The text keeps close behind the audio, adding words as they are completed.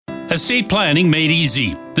Estate planning made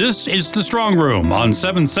easy. This is the Strong Room on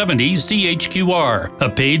 770 CHQR, a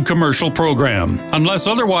paid commercial program. Unless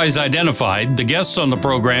otherwise identified, the guests on the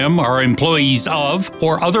program are employees of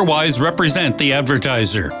or otherwise represent the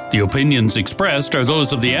advertiser. The opinions expressed are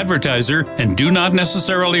those of the advertiser and do not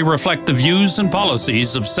necessarily reflect the views and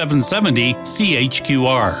policies of 770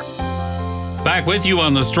 CHQR. Back with you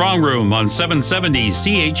on the Strong Room on 770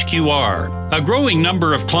 CHQR. A growing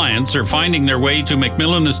number of clients are finding their way to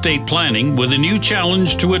McMillan Estate Planning with a new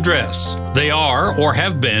challenge to address. They are, or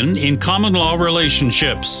have been, in common law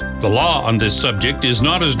relationships. The law on this subject is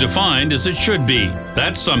not as defined as it should be.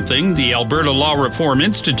 That's something the Alberta Law Reform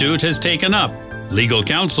Institute has taken up. Legal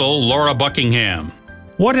counsel Laura Buckingham.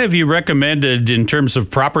 What have you recommended in terms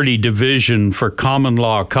of property division for common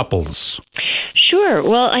law couples? Sure.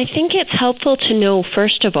 Well, I think it's helpful to know,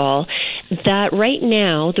 first of all, that right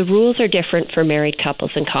now the rules are different for married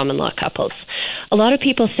couples and common law couples. A lot of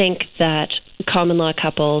people think that common law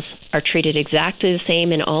couples are treated exactly the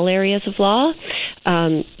same in all areas of law.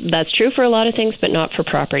 That's true for a lot of things, but not for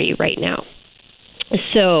property right now.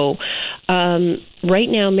 So right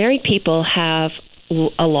now, married people have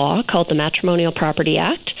a law called the Matrimonial Property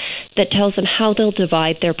Act that tells them how they'll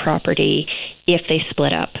divide their property if they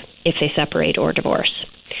split up, if they separate or divorce.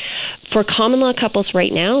 For common law couples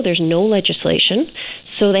right now, there's no legislation,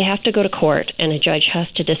 so they have to go to court, and a judge has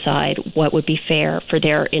to decide what would be fair for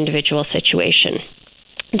their individual situation.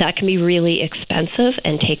 That can be really expensive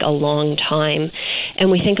and take a long time,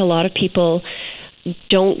 and we think a lot of people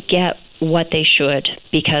don't get what they should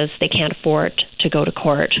because they can't afford to go to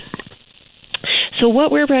court. So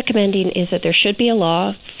what we're recommending is that there should be a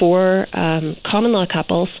law for common law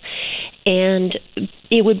couples, and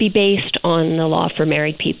it would be based on the law for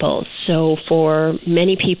married people. So for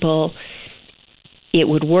many people, it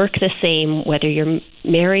would work the same whether you're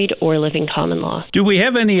married or living common law. Do we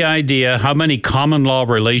have any idea how many common law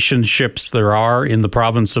relationships there are in the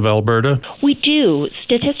province of Alberta? We do.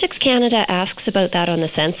 Statistics Canada asks about that on the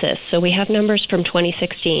census. So we have numbers from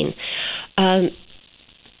 2016.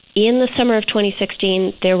 In the summer of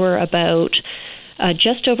 2016, there were about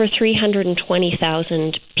just over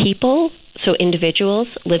 320,000 people, so individuals,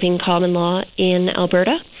 living common law in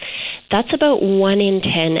Alberta. That's about 1 in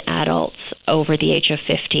 10 adults over the age of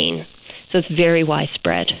 15. So it's very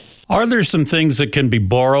widespread. Are there some things that can be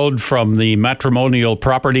borrowed from the Matrimonial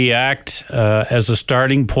Property Act as a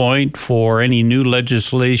starting point for any new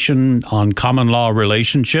legislation on common law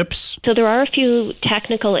relationships? So there are a few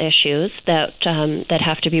technical issues that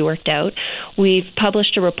have to be worked out. We've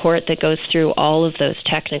published a report that goes through all of those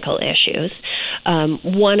technical issues.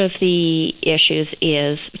 One of the issues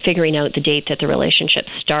is figuring out the date that the relationship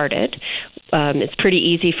started. It's pretty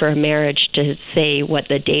easy for a marriage to say what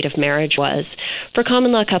the date of marriage was. For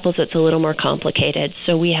common law couples, it's a little more complicated,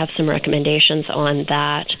 so we have some recommendations on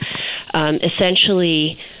that.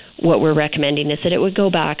 Essentially, what we're recommending is that it would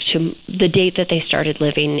go back to the date that they started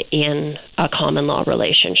living in a common law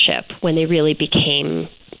relationship, when they really became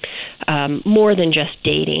more than just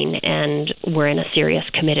dating and were in a serious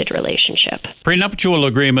committed relationship. Prenuptial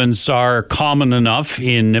agreements are common enough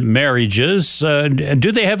in marriages.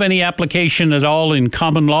 Do they have any application at all in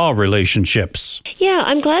common law relationships? Yeah,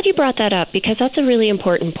 I'm glad you brought that up because that's a really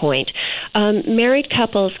important point. Married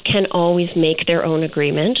couples can always make their own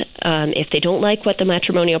agreement. If they don't like what the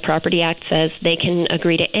Matrimonial Property Act says, they can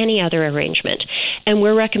agree to any other arrangement. And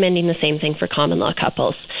we're recommending the same thing for common law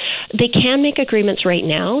couples. They can make agreements right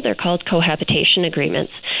now. They're called cohabitation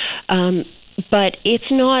agreements. But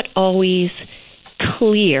it's not always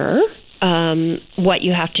clear what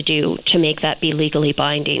you have to do to make that be legally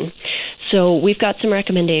binding. So we've got some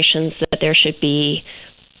recommendations that there should be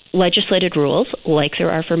legislated rules, like there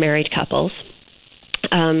are for married couples,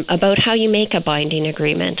 about how you make a binding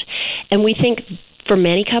agreement. And we think for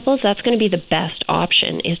many couples, that's going to be the best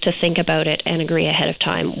option, is to think about it and agree ahead of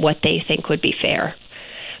time what they think would be fair.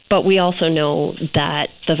 But we also know that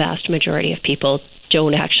the vast majority of people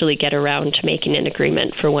don't actually get around to making an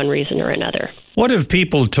agreement for one reason or another. What have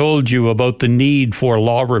people told you about the need for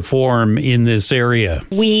law reform in this area?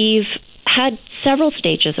 We've had several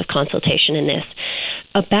stages of consultation in this.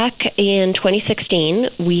 Back in 2016,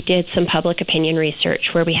 we did some public opinion research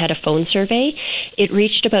where we had a phone survey. It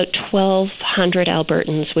reached about 1,200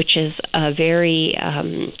 Albertans, which is a very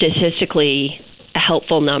statistically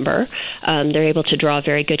helpful number. They're able to draw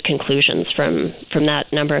very good conclusions from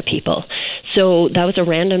that number of people. So that was a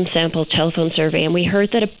random sample telephone survey, and we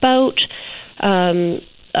heard that about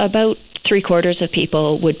 3/4 of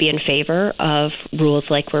people would be in favor of rules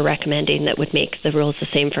like we're recommending that would make the rules the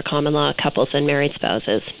same for common law couples and married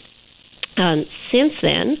spouses. Since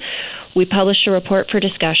then, We published a report for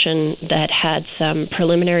discussion that had some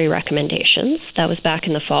preliminary recommendations. That was back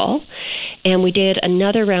in the fall. And we did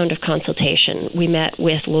another round of consultation. We met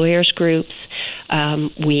with lawyers groups.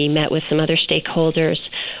 We met with some other stakeholders.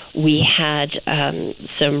 We had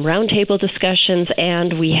some roundtable discussions,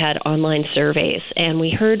 and we had online surveys. And we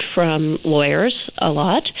heard from lawyers a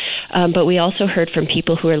lot, but we also heard from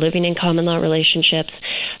people who are living in common law relationships,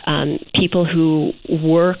 people who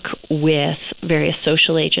work with various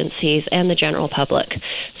social agencies, and the general public.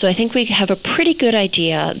 So I think we have a pretty good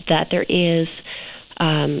idea that there is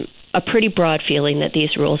a pretty broad feeling that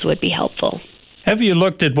these rules would be helpful. Have you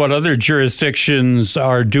looked at what other jurisdictions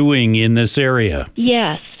are doing in this area?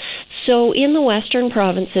 Yes. So in the western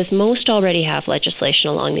provinces, most already have legislation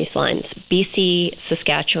along these lines. BC,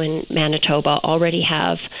 Saskatchewan, Manitoba already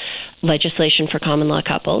have legislation for common law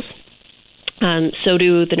couples. So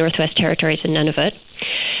do the Northwest Territories and Nunavut.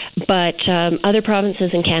 But other provinces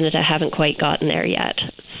in Canada haven't quite gotten there yet.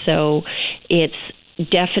 So it's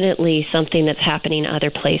definitely something that's happening other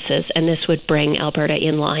places, and this would bring Alberta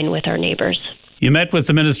in line with our neighbors. You met with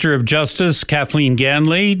the Minister of Justice, Kathleen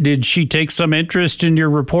Ganley. Did she take some interest in your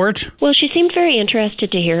report? Well, she seemed very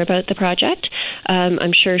interested to hear about the project.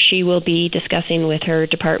 I'm sure she will be discussing with her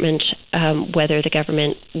department whether the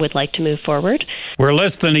government would like to move forward. We're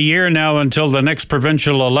less than a year now until the next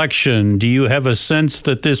provincial election. Do you have a sense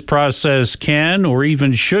that this process can or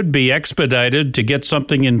even should be expedited to get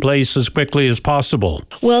something in place as quickly as possible?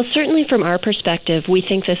 Well, certainly from our perspective, we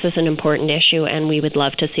think this is an important issue, and we would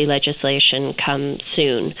love to see legislation come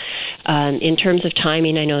soon. In terms of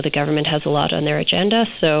timing, I know the government has a lot on their agenda,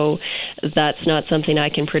 so that's not something I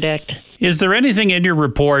can predict. Is there anything in your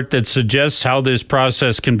report that suggests how this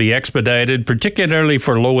process can be expedited, particularly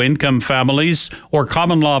for low-income families or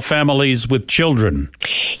common law families with children?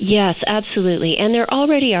 Yes, absolutely. And there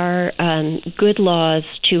already are good laws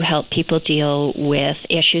to help people deal with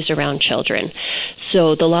issues around children.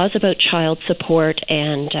 So the laws about child support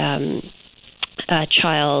and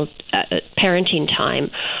child parenting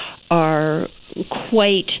time are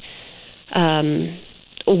quite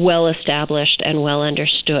well established and well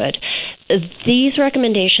understood. These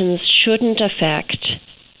recommendations shouldn't affect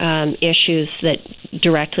issues that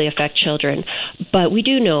directly affect children, but we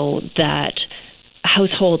do know that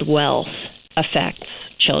household wealth affects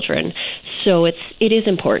children. So it is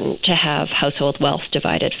important to have household wealth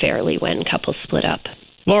divided fairly when couples split up.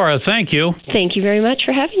 Laura, thank you. Thank you very much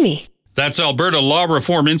for having me. That's Alberta Law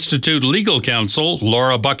Reform Institute legal counsel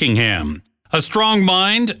Laura Buckingham. A strong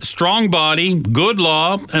mind, strong body, good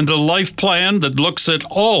law, and a life plan that looks at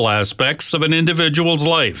all aspects of an individual's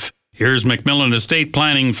life. Here's Macmillan Estate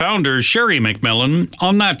Planning founder Sherry Macmillan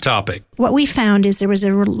on that topic. What we found is there was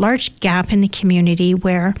a large gap in the community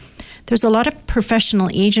where there's a lot of professional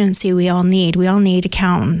agency we all need. We all need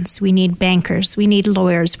accountants, we need bankers, we need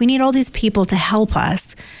lawyers, we need all these people to help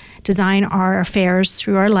us design our affairs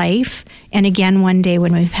through our life, and again one day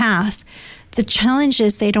when we pass. The challenge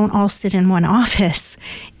is they don't all sit in one office.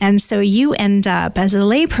 And so you end up as a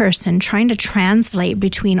layperson trying to translate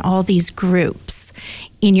between all these groups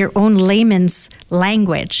in your own layman's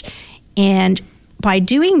language. And by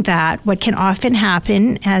doing that, what can often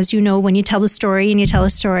happen, as you know, when you tell the story and you tell a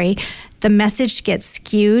story, the message gets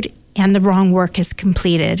skewed and the wrong work is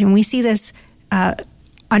completed. And we see this,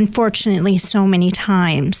 unfortunately, so many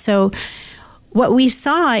times. So what we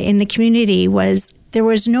saw in the community was there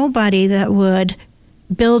was nobody that would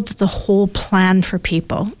build the whole plan for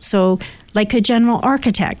people. So like a general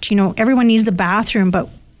architect, everyone needs a bathroom, but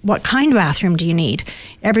what kind of bathroom do you need?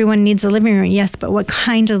 Everyone needs a living room, yes, but what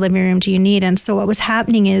kind of living room do you need? And so what was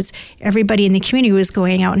happening is everybody in the community was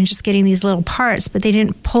going out and just getting these little parts, but they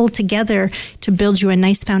didn't pull together to build you a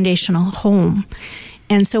nice foundational home.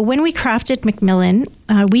 And so when we crafted Macmillan,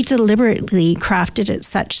 we deliberately crafted it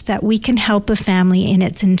such that we can help a family in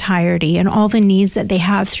its entirety and all the needs that they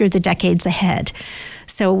have through the decades ahead.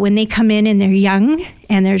 So when they come in and they're young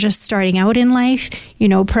and they're just starting out in life,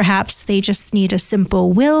 perhaps they just need a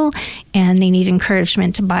simple will and they need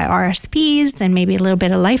encouragement to buy RSPs and maybe a little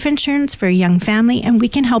bit of life insurance for a young family, and we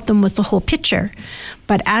can help them with the whole picture.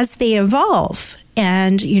 But as they evolve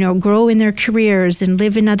and, grow in their careers and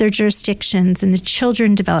live in other jurisdictions and the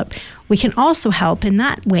children develop, we can also help in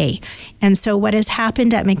that way. And so what has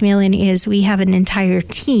happened at Macmillan is we have an entire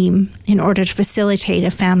team in order to facilitate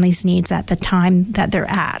a family's needs at the time that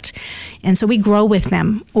they're at. And so we grow with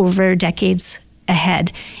them over decades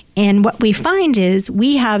ahead. And what we find is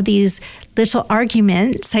we have these little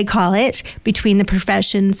arguments, I call it, between the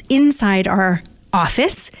professions inside our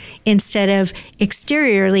office instead of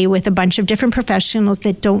exteriorly with a bunch of different professionals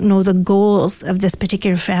that don't know the goals of this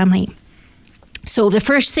particular family. So the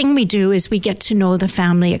first thing we do is we get to know the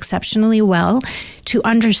family exceptionally well to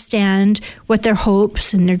understand what their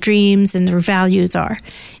hopes and their dreams and their values are.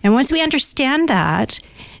 And once we understand that,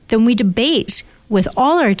 then we debate with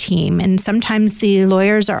all our team. And sometimes the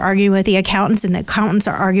lawyers are arguing with the accountants and the accountants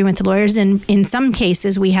are arguing with the lawyers. And in some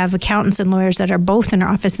cases, we have accountants and lawyers that are both in our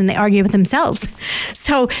office and they argue with themselves.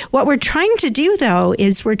 So what we're trying to do, though,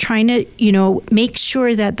 is we're trying to, make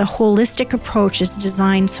sure that the holistic approach is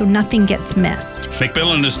designed so nothing gets missed.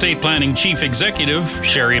 McMillan Estate Planning Chief Executive,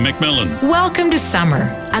 Sherry McMillan. Welcome to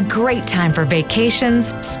summer, a great time for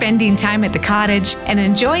vacations, spending time at the cottage, and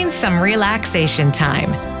enjoying some relaxation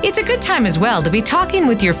time. It's a good time as well to be talking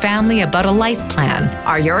with your family about a life plan.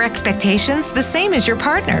 Are your expectations the same as your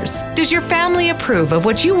partner's? Does your family approve of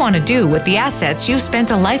what you want to do with the assets you've spent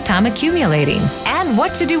a lifetime accumulating? And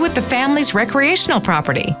what to do with the family's recreational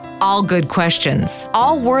property? All good questions,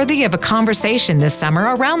 all worthy of a conversation this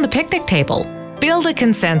summer around the picnic table. Build a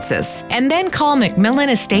consensus and then call McMillan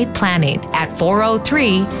Estate Planning at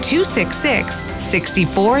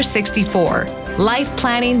 403-266-6464. Life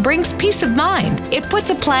planning brings peace of mind. It puts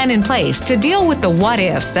a plan in place to deal with the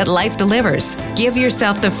what-ifs that life delivers. Give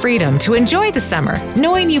yourself the freedom to enjoy the summer,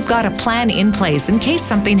 knowing you've got a plan in place in case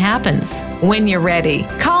something happens. When you're ready,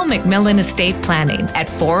 call McMillan Estate Planning at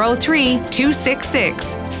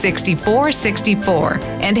 403-266-6464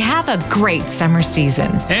 and have a great summer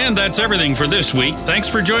season. And that's everything for this week. Thanks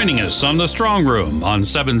for joining us on The Strong Room on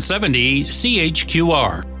 770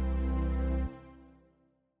 CHQR.